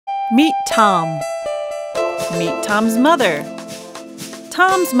Meet Tom. Meet Tom's mother.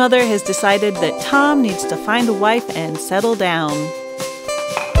 Tom's mother has decided that Tom needs to find a wife and settle down.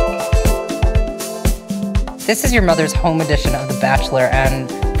 This is your mother's home edition of The Bachelor, and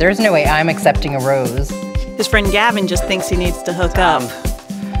there's no way I'm accepting a rose. His friend Gavin just thinks he needs to hook up.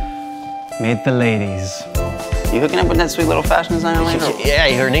 Meet the ladies. You hooking up with that sweet little fashion designer lady? Yeah,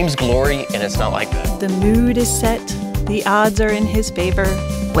 her name's Glory, and it's not like that. The mood is set. The odds are in his favor.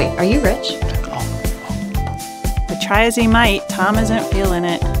 Wait, are you rich? But try as he might, Tom isn't feeling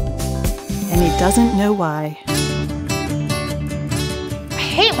it. And he doesn't know why. I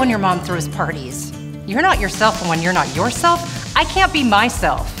hate when your mom throws parties. You're not yourself, and when you're not yourself, I can't be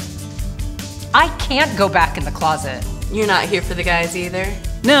myself. I can't go back in the closet. You're not here for the guys either?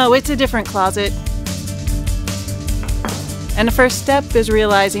 No, it's a different closet. And the first step is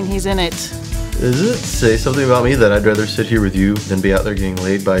realizing he's in it. Does it say something about me that I'd rather sit here with you than be out there getting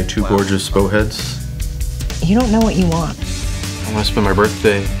laid by two gorgeous bowheads? You don't know what you want. I want to spend my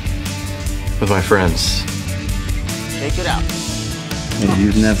birthday with my friends. Shake it out.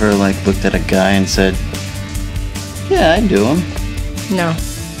 You've never, looked at a guy and said, yeah, I'd do him. No.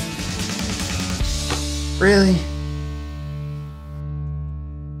 Really?